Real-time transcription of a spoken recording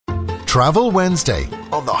Travel Wednesday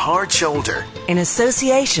on The Hard Shoulder. In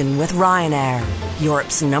association with Ryanair,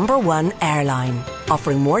 Europe's #1 airline.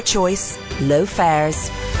 Offering more choice, low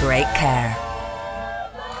fares, great care.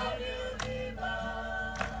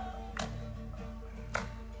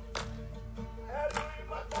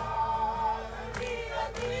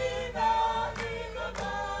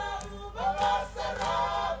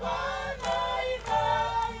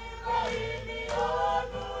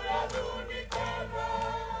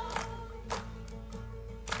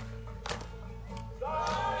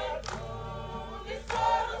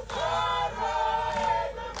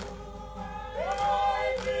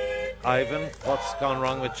 Ivan, what's gone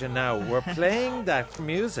wrong with you now? We're playing that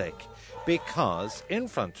music because in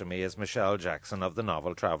front of me is Michelle Jackson of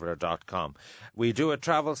thenoveltraveller.com. We do a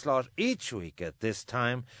travel slot each week at this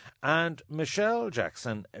time, and Michelle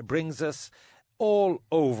Jackson brings us all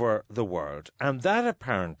over the world, and that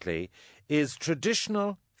apparently is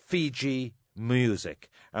traditional Fiji music.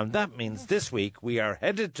 And that means this week we are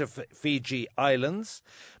headed to Fiji Islands.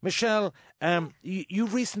 Michelle,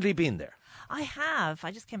 you've recently been there. I have.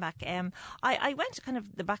 I just came back. I went kind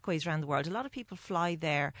of the back ways around the world. A lot of people fly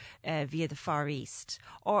there via the Far East.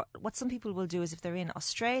 Or what some people will do is if they're in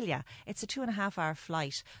Australia, it's a 2.5-hour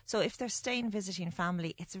flight. So if they're staying visiting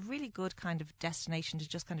family, it's a really good kind of destination to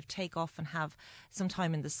just kind of take off and have some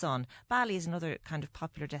time in the sun. Bali is another kind of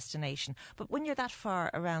popular destination. But when you're that far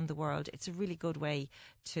around the world, it's a really good way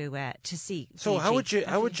to see So Fiji.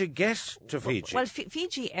 how would you get to Fiji? Well,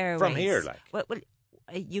 Fiji Airways. From here, like? Well,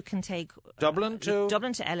 you can take Dublin to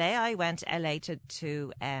LA. I went LA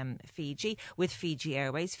to Fiji with Fiji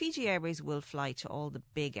Airways. Fiji Airways will fly to all the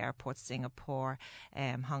big airports: Singapore,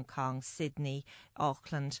 Hong Kong, Sydney,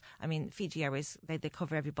 Auckland. I mean, Fiji Airways, they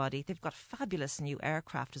cover everybody. They've got fabulous new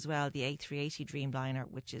aircraft as well, the A380 Dreamliner,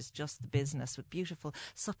 which is just the business, with beautiful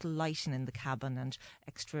subtle lighting in the cabin and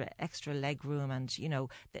extra leg room, and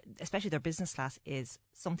especially their business class is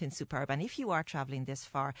something superb. And if you are travelling this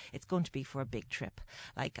far, it's going to be for a big trip,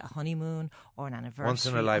 like a honeymoon or an anniversary. Once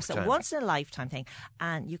in a lifetime. Once in a lifetime thing.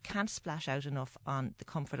 And you can't splash out enough on the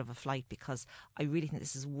comfort of a flight, because I really think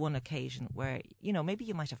this is one occasion where, maybe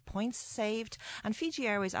you might have points saved. And Fiji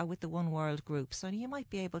Airways are with the One World group, so you might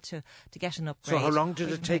be able to get an upgrade. So how long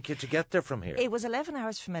did it take you to get there from here? It was 11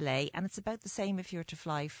 hours from LA, and it's about the same if you were to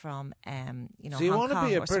fly from, So you Hong want to Kong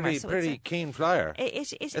be a or somewhere. pretty keen flyer.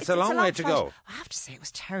 It's a long way to flight. go. I have to say it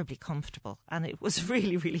was terribly comfortable, and it was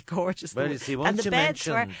really, really gorgeous. Well, you see, once you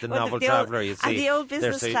mention the Novel Traveller, you see, and the old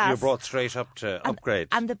business class, you're brought straight up to upgrade.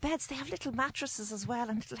 And the beds, they have little mattresses as well,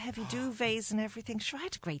 and little heavy duvets and everything. Sure, I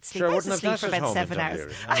had a great sleep. Sure, I was wouldn't have asleep that for at about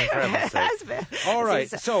home 7 hours. All right,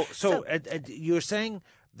 so you're saying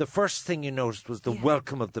the first thing you noticed was the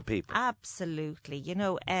welcome of the people. Absolutely.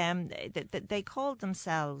 They called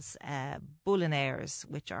themselves bullionaires,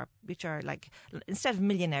 which are like, instead of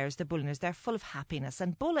millionaires, they're bullionaires. They're full of happiness.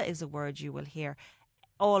 And bulla is a word you will hear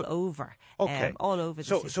all over. Okay. All over the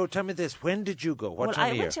city. So tell me this, when did you go? What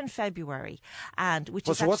time of year? I went in February.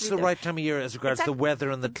 So what's the right time of year as regards the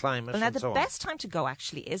weather and the climate and so on? The best time to go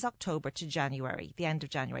actually is October to January, the end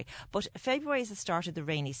of January. But February is the start of the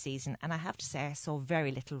rainy season, and I have to say I saw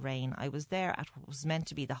very little rain. I was there at what was meant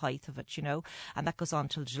to be the height of it, and that goes on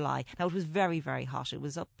till July. Now, it was very, very hot. It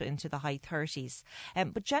was up into the high 30s.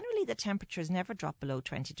 But generally the temperatures never drop below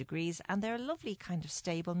 20 degrees, and they're a lovely kind of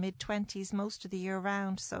stable mid-20s most of the year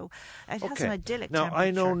round. So it has an idyllic temperature. Now,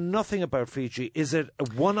 I know nothing about Fiji. Is it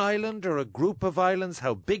one island or a group of islands?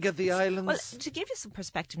 How big are the islands? Well, to give you some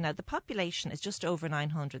perspective now, the population is just over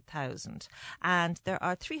 900,000, and there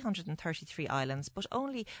are 333 islands, but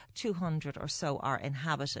only 200 or so are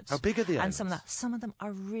inhabited. How big are the islands? And some of them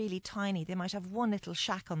are really tiny. They might have one little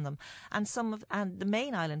shack on them, and the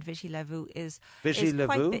main island, Viti Levu, is Viti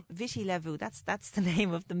Levu. Viti Levu. That's the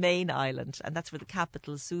name of the main island, and that's where the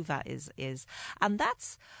capital Suva is, and that's.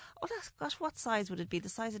 Oh, gosh, what size would it be? The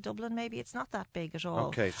size of Dublin, maybe? It's not that big at all.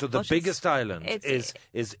 Okay, so the biggest island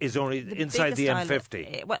is only inside the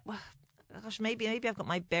M50. Gosh, maybe I've got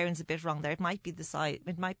my bearings a bit wrong there. It might be the size.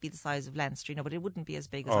 It might be the size of Leinster, but it wouldn't be as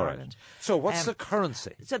big as Ireland. So, what's the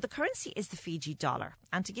currency? So the currency is the Fiji dollar,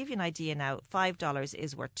 and to give you an idea now, $5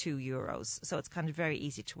 is worth €2. So it's kind of very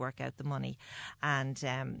easy to work out the money. And is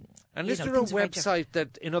there a website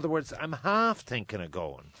that, in other words, I'm half thinking of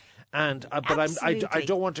going? But I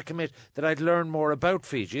don't want to commit that I'd learn more about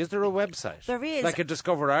Fiji. Is there a website? There is. Like a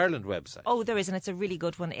Discover Ireland website? Oh, there is, and it's a really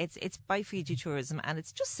good one. It's by Fiji Tourism, and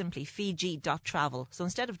it's just simply Fiji.travel. So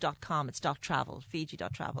instead of .com, it's .travel,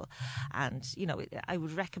 Fiji.travel. And, I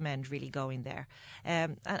would recommend really going there.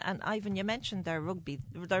 And Ivan, you mentioned their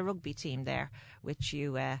rugby team there, which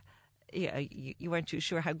you you weren't too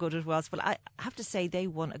sure how good it was. But I have to say they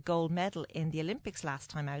won a gold medal in the Olympics last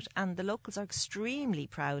time out, and the locals are extremely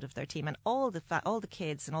proud of their team. And all the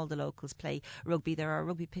kids and all the locals play rugby. There are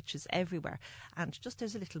rugby pitches everywhere, and just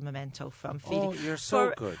there's a little memento from Fiji. Oh, you're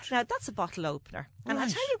so good. Now that's a bottle opener, and I'll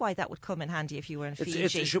tell you why that would come in handy if you were in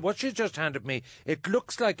Fiji. What she just handed me, it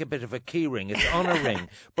looks like a bit of a key ring. It's on a ring,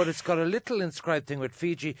 but it's got a little inscribed thing with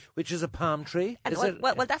Fiji, which is a palm tree. And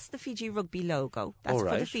well, that's the Fiji Rugby logo. That's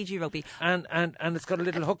for the Fiji Rugby. And it's got a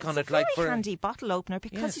little hook on it, like for a very handy bottle opener,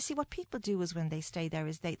 because you see what people do is when they stay there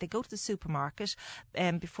is they go to the supermarket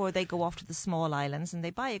before they go off to the small islands, and they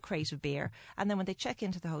buy a crate of beer, and then when they check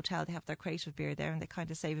into the hotel they have their crate of beer there, and they kind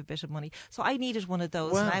of save a bit of money. So I needed one of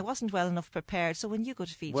those, and I wasn't well enough prepared. So when you go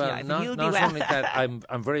to Fiji, you'll be well. Not only that,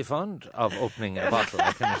 I'm very fond of opening a bottle,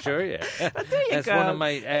 I can assure you. Well, there you That's go. one of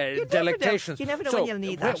my delectations. You never know when you'll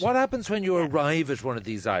need that. What happens when you arrive at one of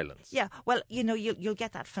these islands? Yeah, well, you'll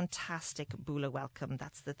get that fantastic Bula welcome.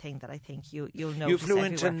 That's the thing that I think you'll notice. You flew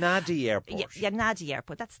everywhere. into Nadi Airport. Yeah, Nadi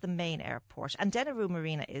Airport. That's the main airport. And Denaroo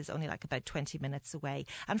Marina is only like about 20 minutes away.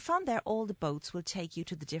 And from there, all the boats will take you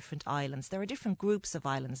to the different islands. There are different groups of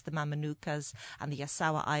islands. The Mamanukas and the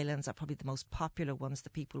Yasawa Islands are probably the most popular ones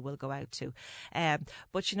that people will go out to.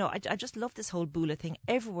 But, I just love this whole Bula thing.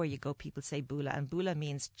 Everywhere you go, people say Bula. And Bula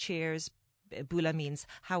means cheers. Bula means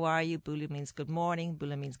how are you? Bula means good morning.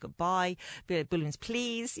 Bula means goodbye. Bula means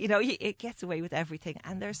please. It gets away with everything.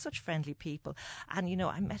 And they're such friendly people. And,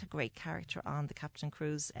 I met a great character on the Captain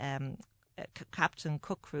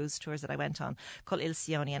Cook cruise tours that I went on called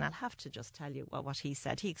Ilsioni, and I'll have to just tell you what he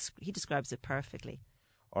said. He describes it perfectly.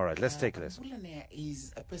 All right, let's take a listen. Mbula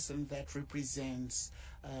is a person that represents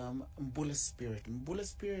Mbula spirit. Mbula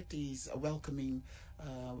spirit is a welcoming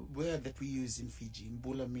word that we use in Fiji.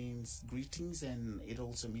 Mbula means greetings, and it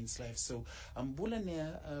also means life. So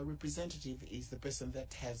Mbula representative is the person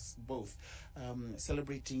that has both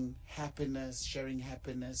celebrating happiness, sharing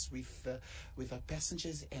happiness with our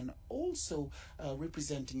passengers, and also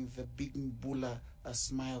representing the big Mbula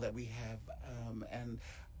smile that we have, and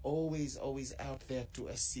always out there to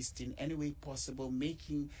assist in any way possible,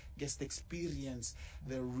 making guests experience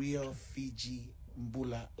the real Fiji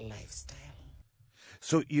Mbula lifestyle.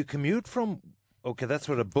 So you commute from, that's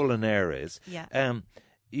what a Bulaner is. Yeah.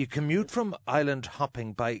 You commute from island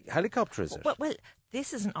hopping by helicopter, is it? Well,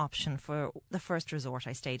 this is an option for the first resort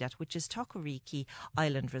I stayed at, which is Tokariki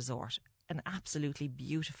Island Resort. An absolutely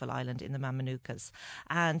beautiful island in the Mamanukas.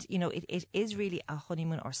 And, it is really a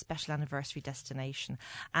honeymoon or special anniversary destination.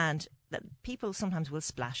 And people sometimes will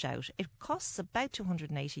splash out. It costs about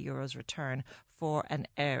 €280 return for an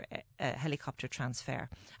helicopter transfer.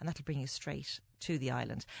 And that'll bring you straight to the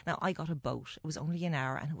island. Now, I got a boat. It was only an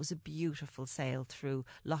hour, and it was a beautiful sail through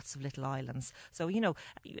lots of little islands. So,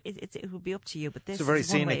 it would be up to you. But this is very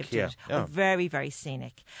one way scenic, of doing yeah. it. Oh, very, very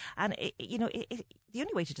scenic. And, the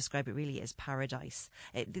only way to describe it really is paradise.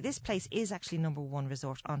 This place is actually #1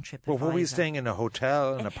 resort on TripAdvisor. Well, were we staying in a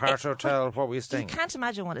hotel, an apart hotel? What were we staying? You can't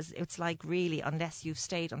imagine what it's like really unless you've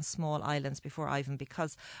stayed on small islands before, Ivan,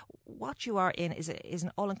 because what you are in is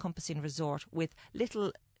an all-encompassing resort with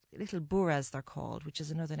little burras, they're called, which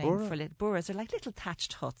is another name for little burras. They're like little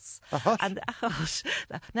thatched huts. A hut? And a hut.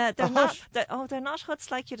 Now, they're not huts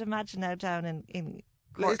like you'd imagine now down in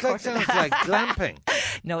It sounds like glamping.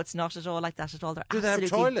 No, it's not at all like that at all. They're Do they have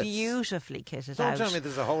absolutely toilets? beautifully kitted Don't out. tell me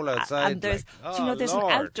there's a hole outside. And there's, there's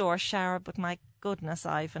Lord. an outdoor shower, but my goodness,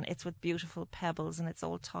 Ivan, it's with beautiful pebbles and it's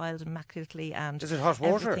all tiled immaculately. And is it hot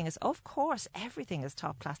water? Everything is, of course, everything is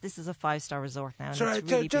top class. This is a 5-star resort now. And So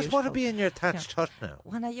it's really just want to beautiful. be in your thatched hut now.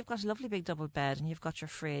 Well, now you've got a lovely big double bed, and you've got your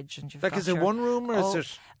fridge, and you've Like, got is it your, one room or is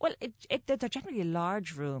it? Well, they're generally a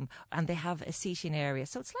large room, and they have a seating area,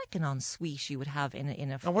 so it's like an ensuite you would have in a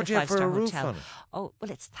And what do you have for a 5-star roof hotel. on it? Oh, well,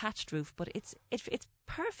 it's thatched roof, but it's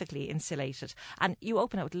perfectly insulated, and you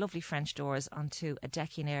open out with lovely French doors onto a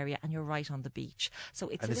decking area, and you're right on the beach. So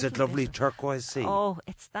it's And a is it little lovely bit- turquoise sea? Oh,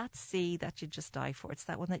 it's that sea that you just die for. It's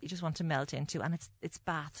that one that you just want to melt into, and it's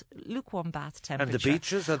lukewarm bath temperature. And the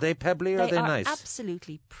beaches, are they pebbly or are They they are nice?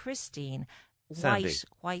 absolutely pristine. Sandy.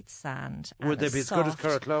 White sand. Would they and be as good as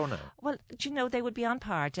soft. Carriclow now? Well, do you know, they would be on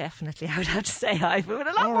par, definitely, I would have to say, Ivan, with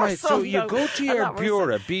a lot All more right, so sun, you though. go to A your lot more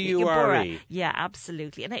Bura, sun. B-U-R-E. Your Bura. Yeah,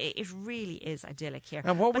 absolutely. And it really is idyllic here.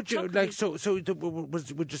 And what But would you, luckily-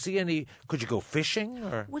 like, would you see any, could you go fishing?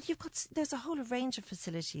 Or? Well, there's a whole range of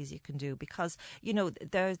facilities you can do because,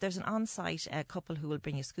 there's an on-site couple who will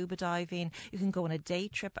bring you scuba diving. You can go on a day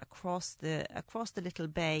trip across the little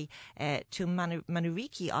bay to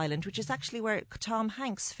Manuriki Island, which is actually where where Tom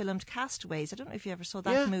Hanks filmed Castaways. I don't know if you ever saw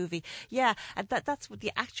that movie. Yeah, that's what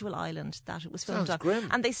the actual island that it was filmed Sounds on. grim.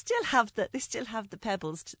 And they still have the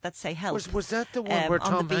pebbles that say help. Was that the one where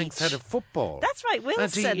Tom Hanks had a football? That's right,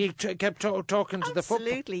 Wilson. And he kept talking to the football.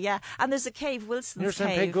 Absolutely, yeah. And there's a cave, Wilson's You're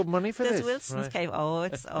saying Cave. pay good money for There's this? Wilson's Right. Cave.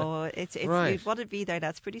 It's Right. you'd want to be there.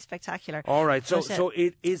 That's pretty spectacular. All right, so But,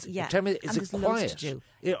 it is. yeah, Tell me, and is it there's loads to quiet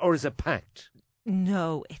do. or is it packed?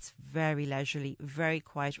 No, it's very leisurely, very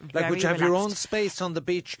quiet, very Like, would you have your own relaxed. space on the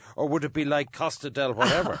beach, or would it be like Costa del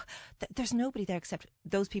whatever? There's nobody there except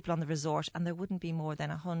those people on the resort, and there wouldn't be more than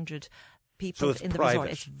 100 people So it's in the private. resort.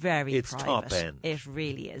 It's very It's private. top end. It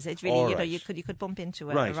really is. It's really, All you know, right. you could bump into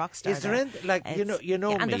a Right. rock star. Is there there. anything, like, you know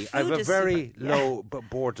Yeah, and the me, I have food a is very super- low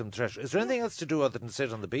boredom threshold. Is there anything else to do other than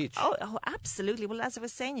sit on the beach? Oh, absolutely. Well, as I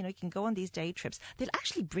was saying, you can go on these day trips. They'll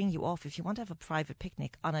actually bring you off if you want to have a private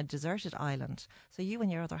picnic on a deserted island. So you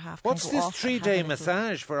and your other half What's can go this off and have 3-day a little-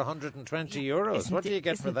 massage for 120 euros? Isn't What do it- you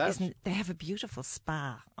get for isn't- that? They have a beautiful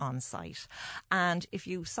spa on site. And if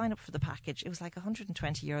you sign up for the package, it was like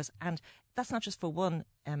 120 euros. And that's not just for one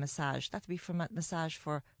massage. That'd be for massage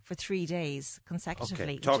for 3 days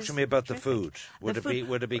consecutively. Okay, talk which to is me about terrific. the food.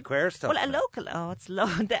 Would it be queer stuff? Well, a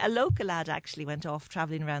now? local lad actually went off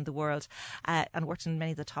travelling around the world and worked in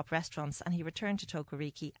many of the top restaurants, and he returned to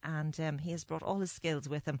Tokariki, and he has brought all his skills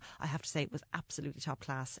with him. I have to say it was absolutely top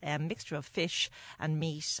class. Mixture of fish and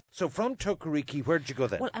meat. So from Tokariki, where'd you go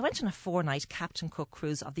then? Well, I went on a 4-night Captain Cook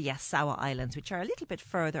cruise of the Yasawa Islands, which are a little bit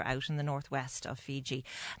further out in the northwest of Fiji.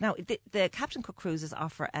 Now, the Captain Cook cruises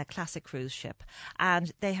offer a classic cruise ship,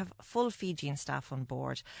 and they have full Fijian staff on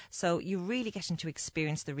board. So you really get to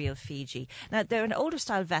experience the real Fiji. Now, they're an older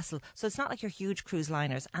style vessel, so it's not like your huge cruise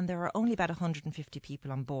liners, and there are only about 150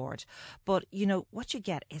 people on board. But, what you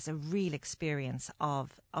get is a real experience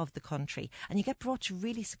of the country, and you get brought to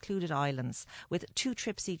really secluded islands with 2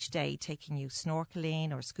 trips each day taking you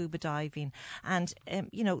snorkeling or scuba diving. And,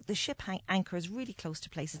 the ship anchors really close to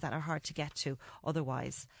places that are hard to get to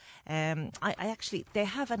otherwise. They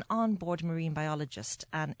have an onboard marine biologist,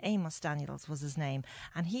 and Amos Daniels was his name,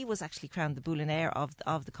 and he was actually crowned the Boulinaire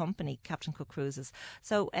of the company, Captain Cook Cruises.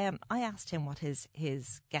 So I asked him what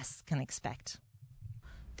his guests can expect.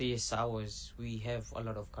 The Yasawas, we have a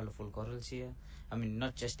lot of colorful corals here. I mean,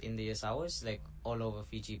 not just in the Yasawas, like all over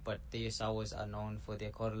Fiji, but the Yasawas are known for their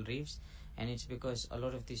coral reefs, and it's because a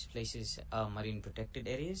lot of these places are marine protected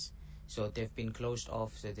areas, so they've been closed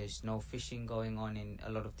off, so there's no fishing going on in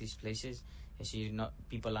a lot of these places. So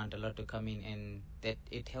people aren't allowed to come in, and that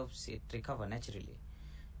it helps it recover naturally.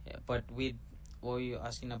 Yeah, but with what you're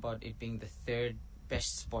asking about it being the 3rd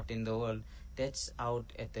best spot in the world, that's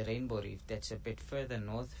out at the Rainbow Reef. That's a bit further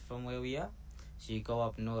north from where we are. So you go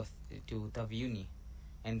up north to Taveuni,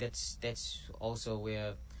 and that's also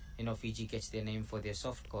where Fiji gets their name for their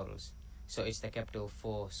soft corals. So it's the capital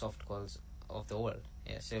for soft corals of the world.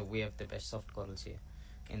 Yeah, so we have the best soft corals here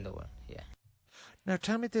in the world. Yeah. Now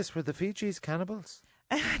tell me this: were the Fijis cannibals?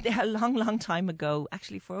 A long time ago,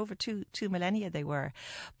 actually for over two millennia they were.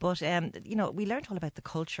 But, we learned all about the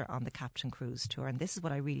culture on the Captain Cruise tour, and this is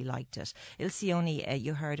what I really liked it. Ilsioni,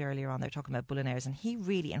 you heard earlier on, they're talking about Boulinaires, and he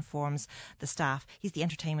really informs the staff. He's the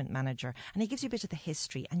entertainment manager, and he gives you a bit of the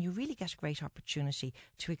history, and you really get a great opportunity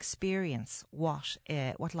to experience what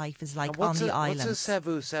life is like on the islands. What's a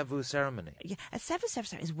Sevu ceremony? Yeah, a Sevu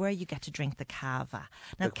ceremony is where you get to drink the kava.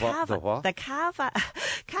 Now, The what? The kava.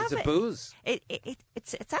 Is it booze?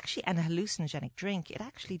 It's actually an hallucinogenic drink. It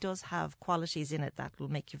actually does have qualities in it that will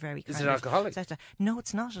make you very. Is it alcoholic? No,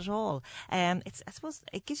 it's not at all. I suppose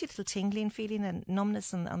it gives you a little tingling feeling and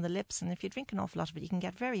numbness on the lips, and if you drink an awful lot of it, you can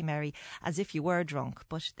get very merry as if you were drunk.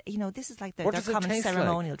 But this is like their common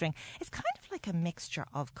ceremonial drink. It's kind of like a mixture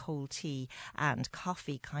of cold tea and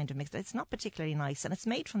coffee kind of mix. It's not particularly nice, and it's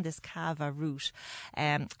made from this kava root.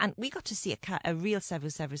 And we got to see a real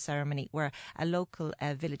Sevu ceremony where a local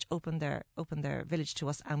village opened their village to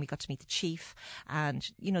us, and we got to meet the chief. And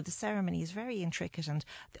the ceremony is very intricate, and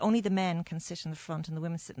only the men can sit in the front and the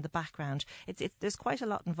women sit in the background. There's quite a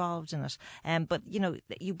lot involved in it. But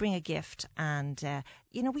you bring a gift, and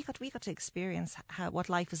we got to experience what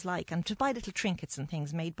life is like, and to buy little trinkets and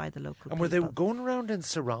things made by the local. And were they going around in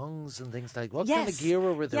sarongs and things like? What Yes. kind of gear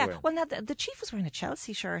were they wearing? Well, now the chief was wearing a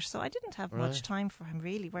Chelsea shirt, so I didn't have much time for him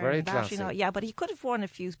really wearing Very that. classy. Yeah, but he could have worn a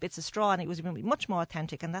few bits of straw, and it was much more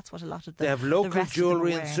authentic, and that's what a lot of the They have the local rest of them jewellery were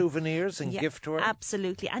and wearing. souvenirs and giftware.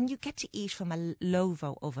 Absolutely, and you get to eat from a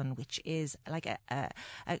lovo oven, which is like a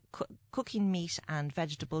cooking meat and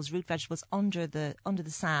root vegetables under the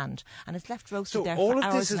sand, and it's left roasted So there all for of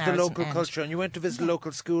hours this is and the hours local on end. culture, and you went to visit a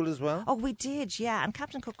local school as well? Oh, we did, yeah. And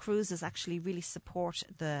Captain Cook Cruises actually really support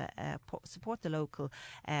the local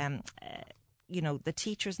the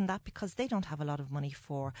teachers and that, because they don't have a lot of money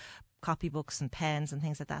for copybooks and pens and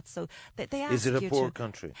things like that. So they ask Is it a you poor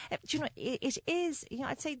country? it is,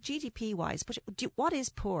 I'd say GDP wise, but what is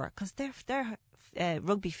poor? Because their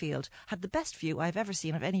rugby field had the best view I've ever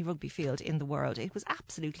seen of any rugby field in the world. It was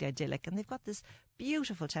absolutely idyllic, and they've got this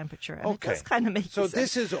beautiful temperature, and it does kind of make So sense.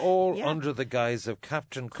 this is all under the guise of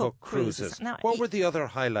Captain Cook Cruises. Now, what were the other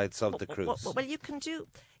highlights of the cruise? Well, you can do,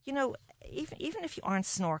 even if you aren't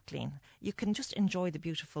snorkeling, you can just enjoy the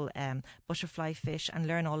beautiful butterfly fish and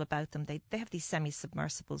learn all about them. They have these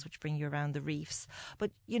semi-submersibles which bring you around the reefs.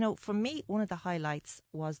 But, for me, one of the highlights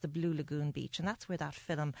was the Blue Lagoon beach, and that's where that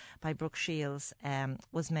film by Brooke Shields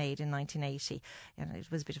was made in 1980.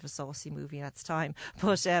 It was a bit of a saucy movie at its time,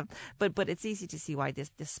 but it's easy to see why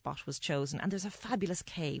this spot was chosen. And there's a fabulous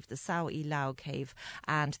cave, the Sao I Lao cave,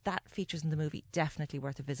 and that features in the movie. Definitely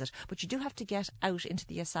worth a visit. But you do have to get out into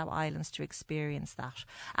the Asau Islands to experience that.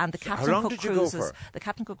 And the Captain long Cook did you go cruises, for? the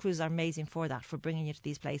Captain Cook cruises are amazing for that, for bringing you to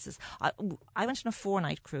these places. I went on a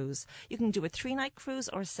 4-night cruise. You can do a 3-night cruise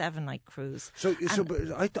or a 7-night cruise. So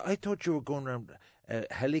I thought you were going around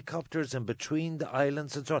helicopters and between the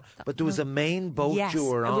islands and so on, but there was a main boat you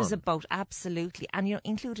were on. Yes, it was a boat, absolutely. And,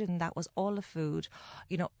 included in that was all the food,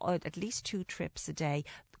 at least 2 trips a day,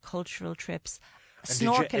 cultural trips. And did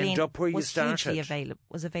you Snorkeling end up where you was started? hugely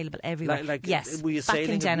was available everywhere. Yes, were you back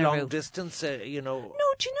in sailing a long Denaroo. distance? No, do you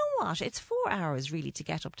know what? It's 4 hours really to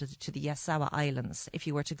get up to the Yasawa Islands if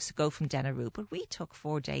you were to go from Denaroo. But we took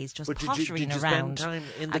 4 days just pottering did you around. spend time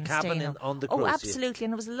in the cabin on the cruise? Oh, absolutely,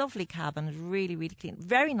 and it was a lovely cabin, really, really clean,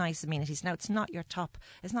 very nice amenities. Now it's not your top.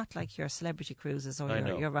 It's not like your celebrity cruises or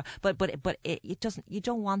your but it doesn't. You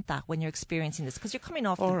don't want that when you're experiencing this, because you're coming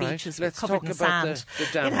off the beaches covered in sand. The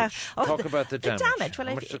damage. Talk about the damage. Well,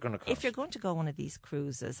 how much is it going to cost? If you're going to go one of these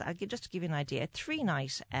cruises, just to give you an idea, a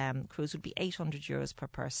 3-night cruise would be €800 per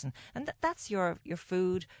person, and that's your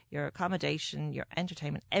food, your accommodation, your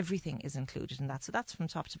entertainment. Everything is included in that. So that's from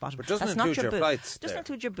top to bottom. But doesn't that's include not your flights. Doesn't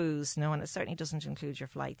include your booze, no, and it certainly doesn't include your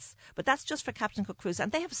flights. But that's just for Captain Cook Cruise,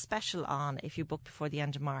 and they have a special on if you book before the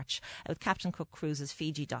end of March with Captain Cook Cruises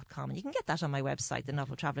Fiji.com, and you can get that on my website,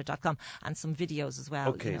 thenoveltraveller.com, and some videos as well.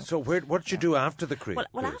 Okay, so what did you do after the cruise?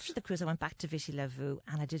 Well, after the cruise, I went back to Viti Levu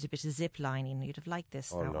and I did a bit of zip lining. You'd have liked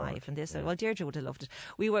this now, Lord. Ive, and this. Well, Deirdre would have loved it.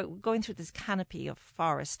 We were going through this canopy of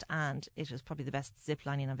forest, and it was probably the best zip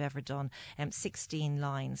lining I've ever done. 16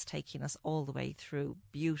 lines taking us all the way through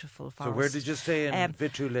beautiful forest. So where did you stay in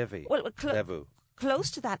Vitu Levu? Levu.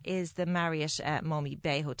 Close to that is the Marriott Momi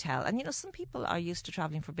Bay Hotel. And, some people are used to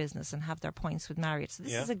travelling for business and have their points with Marriott. So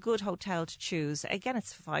this is a good hotel to choose. Again,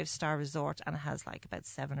 it's a 5-star resort and it has about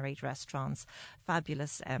 7 or 8 restaurants,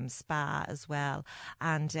 fabulous spa as well.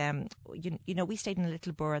 And, we stayed in a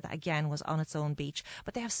little borough that, again, was on its own beach.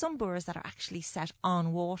 But they have some boroughs that are actually set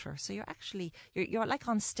on water. So you're like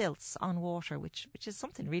on stilts on water, which is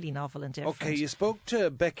something really novel and different. Okay, you spoke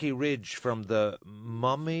to Becky Ridge from the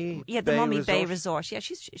Momi the Momi Bay Resort. Yeah,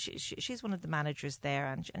 she's one of the managers there,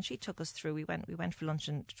 and she took us through. We went for lunch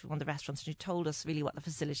to one of the restaurants, and she told us really what the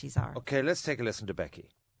facilities are. Okay, let's take a listen to Becky.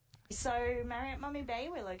 So Marriott Momi Bay,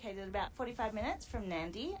 we're located about 45 minutes from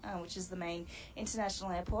Nandi, which is the main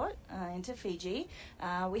international airport into Fiji.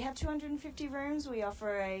 We have 250 rooms. We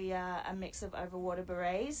offer a mix of overwater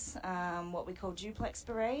berets, what we call duplex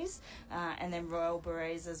berets, and then royal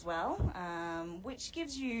berets as well, which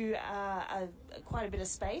gives you quite a bit of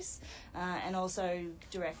space and also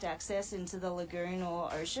direct access into the lagoon or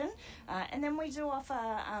ocean. And then we do offer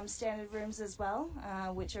standard rooms as well,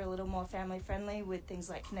 which are a little more family friendly with things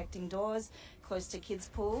like connecting doors, close to kids'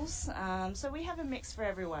 pools. So we have a mix for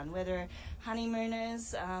everyone, whether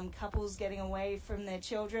honeymooners, couples getting away from their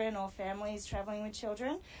children, or families travelling with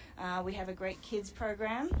children. We have a great kids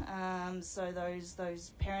program, so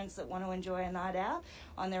those parents that want to enjoy a night out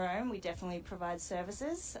on their own, we definitely provide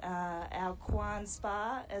services. Our Kwan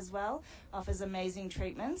Spa as well offers amazing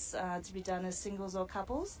treatments to be done as singles or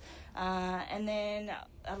couples, and then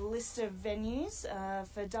a list of venues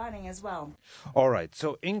for dining as well. All right,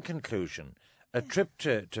 so in conclusion, a trip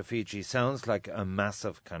to Fiji sounds like a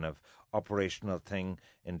massive kind of operational thing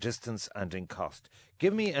in distance and in cost.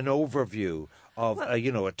 Give me an overview of a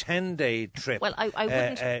 10-day trip. Well, I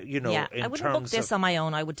wouldn't. I wouldn't book this on my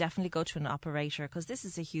own. I would definitely go to an operator, because this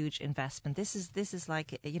is a huge investment. This is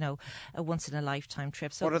like a once in a lifetime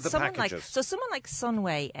trip. So what are the packages? Someone like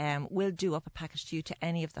Sunway will do up a package to you to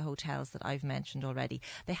any of the hotels that I've mentioned already.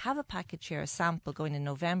 They have a package here, a sample going in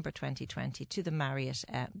November 2020 to the Marriott,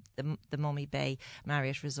 the Momi Bay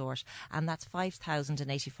Marriott Resort, and that's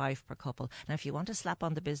 $5,085 per couple. Now, if you want to slap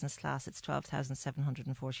on the business class, it's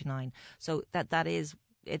 $12,749. So that is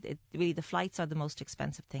really the flights are the most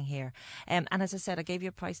expensive thing here. And as I said, I gave you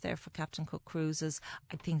a price there for Captain Cook cruises.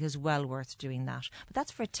 I think is well worth doing that. But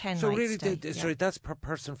that's for a 10 So night really, stay. sorry, that's per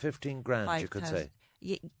person 15 grand, you could say.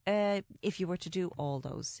 If you were to do all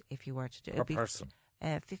those, Per person.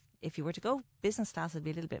 If you were to go business class, it'd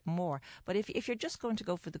be a little bit more. But if you're just going to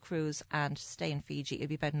go for the cruise and stay in Fiji, it'd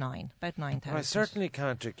be about 9,000. I certainly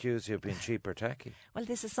can't accuse you of being cheap or tacky. Well,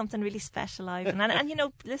 this is something really special, Ivan. And you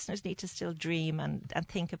know, listeners need to still dream and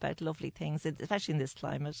think about lovely things, especially in this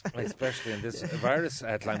climate. Especially in this virus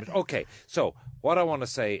climate. Okay, so what I want to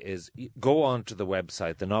say is go on to the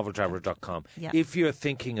website, thenoveltraveller.com. Yeah. If you're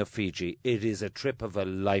thinking of Fiji, it is a trip of a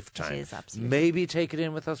lifetime. It is, absolutely. Maybe take it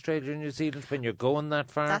in with Australia and New Zealand when you're going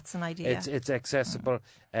that far. That's an idea. It's accessible,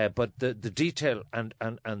 but the detail and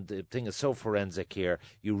the thing is so forensic here,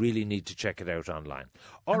 you really need to check it out online.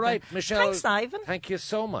 All right, Michelle. Thanks, Ivan. Thank you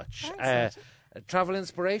so much. Thanks, travel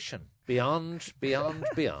inspiration. Beyond.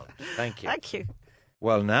 Thank you. Thank you.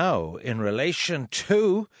 Well, now, in relation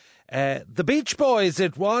to the Beach Boys,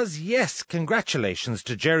 it was, yes, congratulations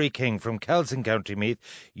to Jerry King from Kells in County Meath.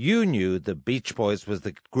 You knew the Beach Boys was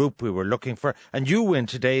the group we were looking for, and you win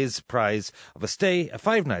today's prize of a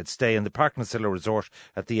 5-night stay in the Park Nasilla Resort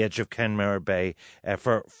at the edge of Kenmare Bay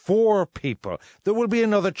for 4 people. There will be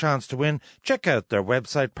another chance to win. Check out their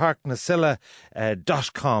website,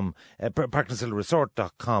 parknasilla.com,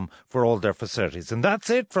 parknasillaresort.com for all their facilities. And that's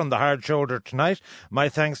it from the Hard Shoulder tonight. My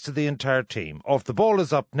thanks to the entire team. Off the Ball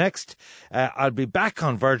is up next. I'll be back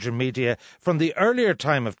on Virgin Media from the earlier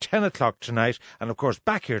time of 10 o'clock tonight, and of course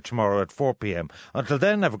back here tomorrow at 4 p.m. Until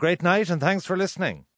then, have a great night and thanks for listening.